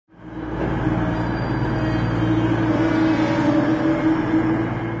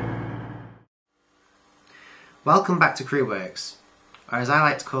Welcome back to Crewworks, or as I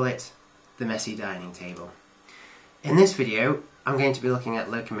like to call it, the messy dining table. In this video I'm going to be looking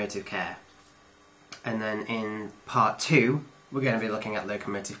at locomotive care, and then in part 2 we're going to be looking at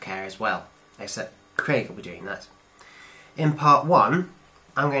locomotive care as well, except Craig will be doing that. In part 1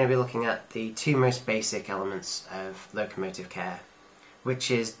 I'm going to be looking at the two most basic elements of locomotive care, which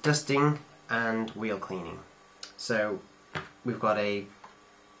is dusting and wheel cleaning. So we've got a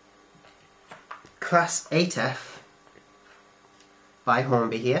Class 8F by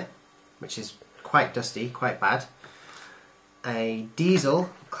Hornby here, which is quite dusty, quite bad. A diesel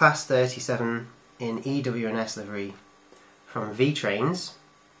Class 37 in ew&s livery from V-Trains.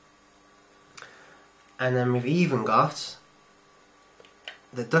 And then we've even got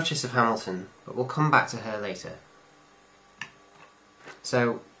the Duchess of Hamilton, but we'll come back to her later.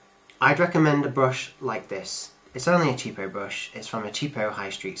 So I'd recommend a brush like this. It's only a cheapo brush, it's from a cheapo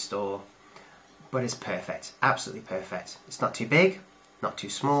high street store, but it's perfect, absolutely perfect. It's not too big, not too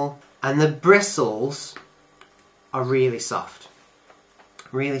small, and the bristles are really soft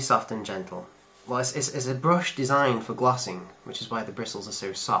and gentle. Well, it's a brush designed for glossing, which is why the bristles are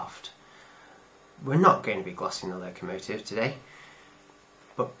so soft. We're not going to be glossing the locomotive today,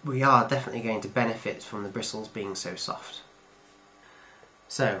 but we are definitely going to benefit from the bristles being so soft.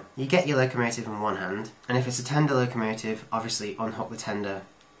 So, you get your locomotive in one hand, and if it's a tender locomotive, obviously unhook the tender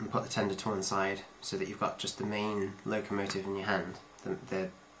and put the tender to one side so that you've got just the main locomotive in your hand,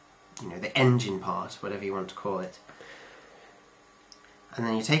 the engine part, whatever you want to call it. And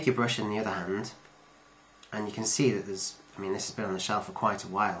then you take your brush in the other hand, and you can see that this has been on the shelf for quite a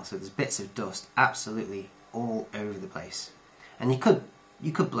while, so there's bits of dust absolutely all over the place. And you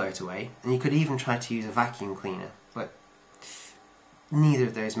could blow it away, and you could even try to use a vacuum cleaner, but neither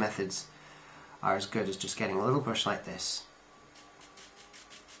of those methods are as good as just getting a little brush like this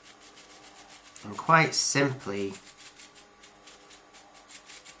and quite simply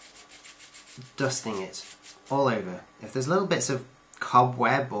dusting it all over. If there's little bits of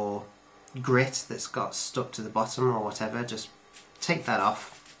cobweb or grit that's got stuck to the bottom or whatever, just take that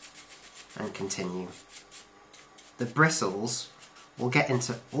off and continue. The bristles will get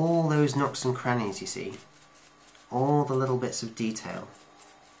into all those nooks and crannies you see, all the little bits of detail,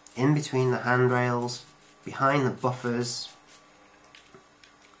 in between the handrails, behind the buffers.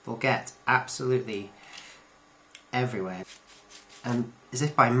 They'll get absolutely everywhere, and as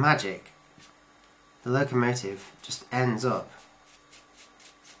if by magic the locomotive just ends up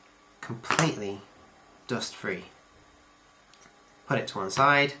completely dust free. Put it to one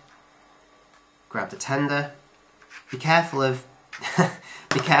side, grab the tender. Be careful of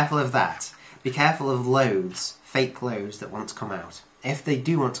be careful of that. Be careful of loads, fake loads that want to come out. If they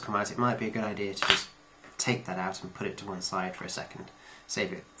do want to come out, it might be a good idea to just take that out and put it to one side for a second.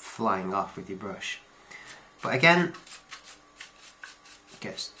 Save it flying off with your brush. But again,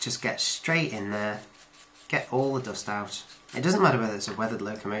 just get straight in there, get all the dust out. It doesn't matter whether it's a weathered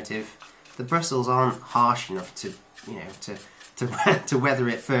locomotive. The bristles aren't harsh enough to, to weather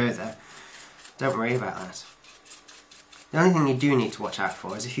it further. Don't worry about that. The only thing you do need to watch out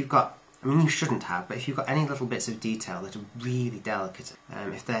for is if you've got, you shouldn't have, but if you've got any little bits of detail that are really delicate,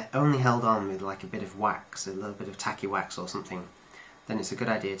 if they're only held on with like a bit of wax, a little bit of tacky wax or something, then it's a good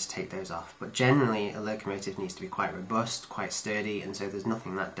idea to take those off. But generally a locomotive needs to be quite robust, quite sturdy, and so there's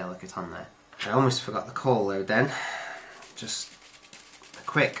nothing that delicate on there. I almost forgot the coal load then. Just a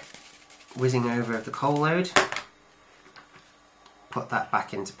quick whizzing over of the coal load. Put that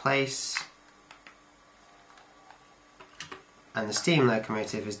back into place. And the steam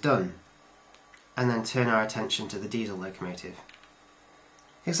locomotive is done. And then turn our attention to the diesel locomotive.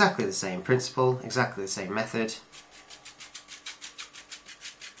 Exactly the same principle, exactly the same method.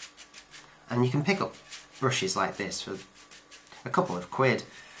 And you can pick up brushes like this for a couple of quid.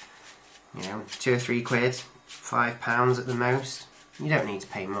 2 or 3 quid, £5 at the most. You don't need to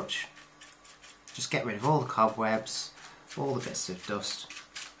pay much. Just get rid of all the cobwebs, all the bits of dust.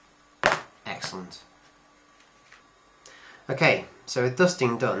 Excellent. Okay, so with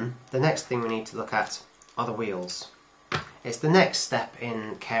dusting done, the next thing we need to look at are the wheels. It's the next step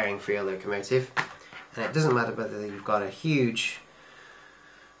in caring for your locomotive, and it doesn't matter whether you've got a huge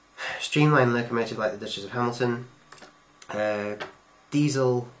streamlined locomotive like the Duchess of Hamilton,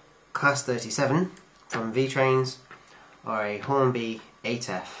 diesel Class 37 from V-Trains, or a Hornby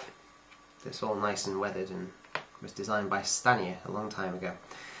 8F that's all nice and weathered and was designed by Stanier a long time ago.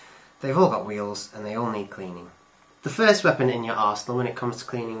 They've all got wheels and they all need cleaning. The first weapon in your arsenal when it comes to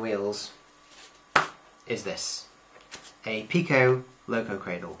cleaning wheels is this. A Pico loco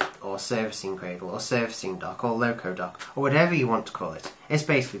cradle, or servicing cradle, or servicing dock, or loco dock, or whatever you want to call it. It's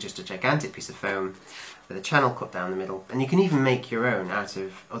basically just a gigantic piece of foam with a channel cut down the middle, and you can even make your own out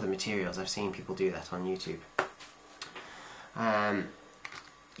of other materials. I've seen people do that on YouTube.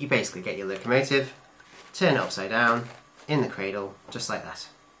 You basically get your locomotive, turn it upside down, in the cradle, just like that.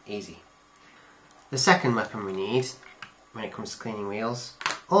 Easy. The second weapon we need, when it comes to cleaning wheels,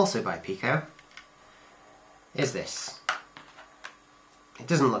 also by Pico, is this. It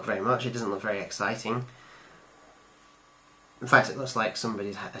doesn't look very much, it doesn't look very exciting. In fact, it looks like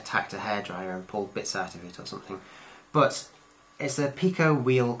somebody's attacked a hairdryer and pulled bits out of it or something. But it's a Pico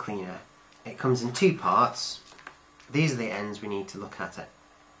wheel cleaner. It comes in two parts. These are the ends we need to look at it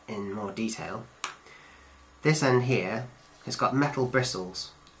in more detail. This end here has got metal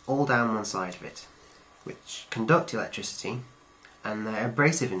bristles all down one side of it, which conduct electricity, and they're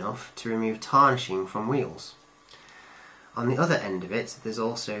abrasive enough to remove tarnishing from wheels. On the other end of it, there's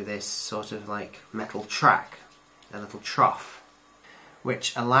also this sort of like metal track, a little trough,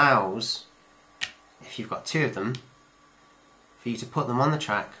 which allows, if you've got two of them, for you to put them on the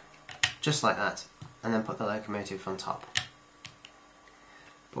track, just like that, and then put the locomotive on top.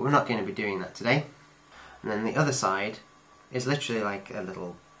 But we're not going to be doing that today. And then the other side is literally like a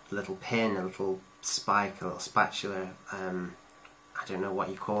little pin, a little spike, a little spatula, I don't know what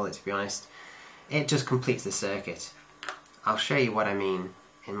you call it, to be honest. It just completes the circuit. I'll show you what I mean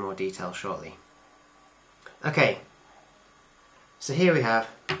in more detail shortly. Okay, so here we have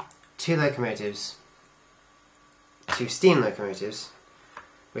two locomotives, two steam locomotives,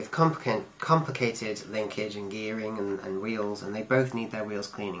 with complicated linkage and gearing and wheels, and they both need their wheels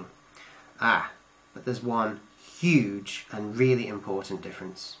cleaning. But there's one huge and really important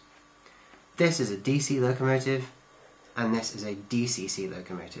difference. This is a DC locomotive, and this is a DCC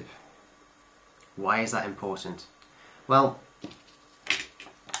locomotive. Why is that important? Well,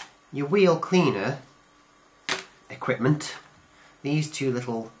 your wheel cleaner equipment, these two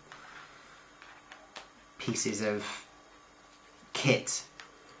little pieces of kit,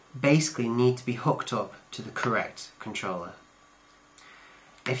 basically need to be hooked up to the correct controller.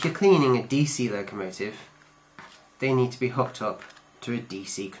 If you're cleaning a DC locomotive, they need to be hooked up to a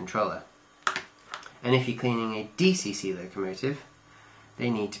DC controller. And if you're cleaning a DCC locomotive,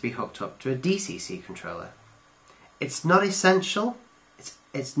 they need to be hooked up to a DCC controller. It's not essential,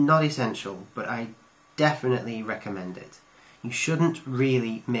 it's not essential, but I definitely recommend it. You shouldn't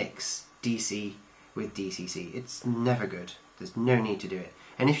really mix DC with DCC. It's never good. There's no need to do it.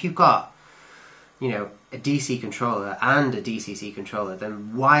 And if you've got, you know, a DC controller and a DCC controller,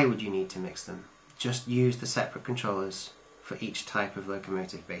 then why would you need to mix them? Just use the separate controllers for each type of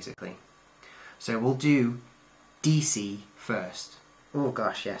locomotive, basically. So we'll do DC first. Oh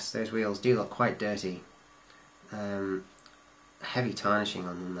gosh, yes, those wheels do look quite dirty. Heavy tarnishing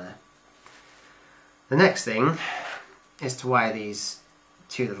on them there. The next thing is to wire these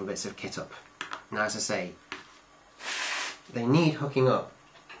two little bits of kit up. Now, as I say, they need hooking up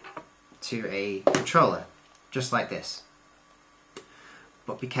to a controller, just like this.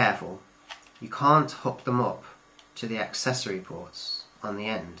 But be careful, you can't hook them up to the accessory ports on the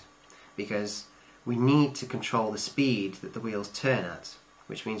end, because we need to control the speed that the wheels turn at,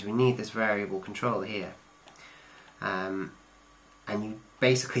 which means we need this variable controller here. And you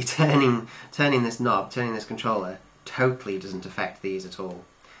basically turning this knob, turning this controller, totally doesn't affect these at all.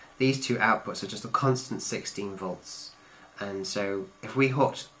 These two outputs are just a constant 16 volts. And so if we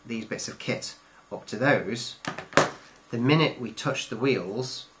hooked these bits of kit up to those, the minute we touch the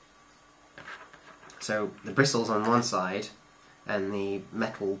wheels, so the bristles on one side and the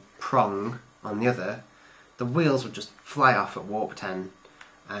metal prong on the other, the wheels would just fly off at warp 10,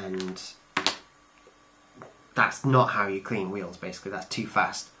 and that's not how you clean wheels, basically. That's too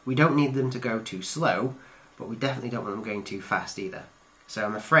fast. We don't need them to go too slow, but we definitely don't want them going too fast either. So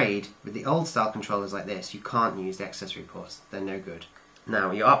I'm afraid with the old style controllers like this, you can't use the accessory ports. They're no good.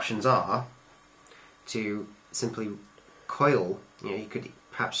 Now your options are to simply coil, you could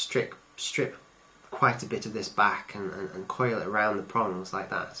perhaps strip quite a bit of this back and coil it around the prongs like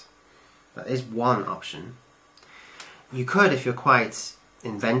that. That is one option. You could, if you're quite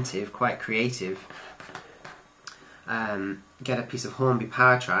inventive, quite creative, get a piece of Hornby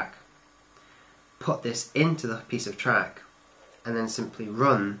power track, put this into the piece of track, and then simply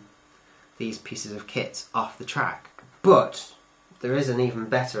run these pieces of kit off the track. But there is an even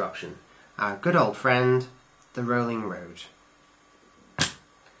better option. Our good old friend, the rolling road.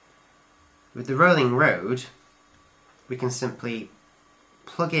 With the rolling road, we can simply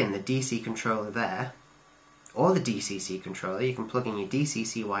plug in the DC controller there, or the DCC controller. You can plug in your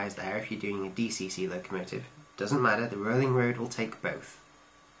DCC wires there if you're doing a DCC locomotive. Doesn't matter, the rolling road will take both.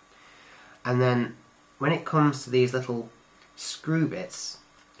 And then when it comes to these little screw bits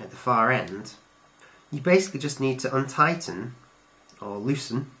at the far end, you basically just need to untighten or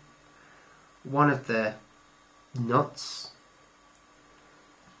loosen one of the nuts,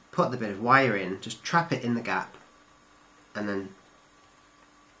 put the bit of wire in, just trap it in the gap, and then,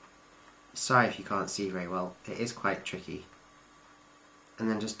 sorry if you can't see very well, it is quite tricky, and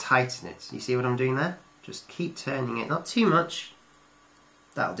then just tighten it. You see what I'm doing there? Just keep turning it, not too much.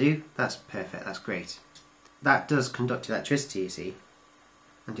 That'll do, that's perfect, that's great. That does conduct electricity, you see.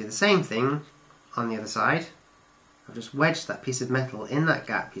 And do the same thing on the other side. I've just wedged that piece of metal in that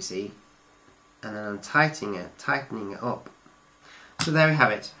gap, you see, and then I'm tightening it up. So there we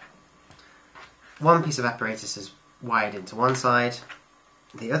have it. One piece of apparatus is wired into one side,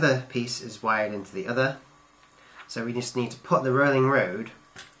 the other piece is wired into the other. So we just need to put the rolling road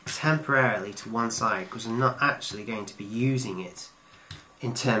temporarily to one side, because we're not actually going to be using it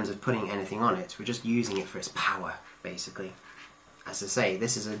in terms of putting anything on it. We're just using it for its power, basically. As I say,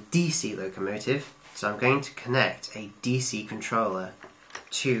 this is a DC locomotive, so I'm going to connect a DC controller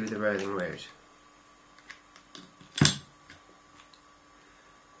to the rolling road.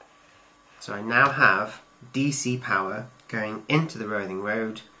 So I now have DC power going into the rolling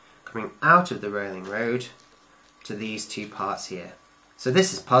road, coming out of the rolling road to these two parts here. So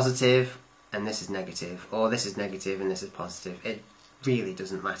this is positive and this is negative, or this is negative and this is positive. It really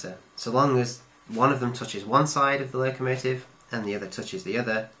doesn't matter. So long as one of them touches one side of the locomotive and the other touches the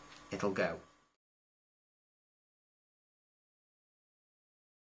other, it'll go.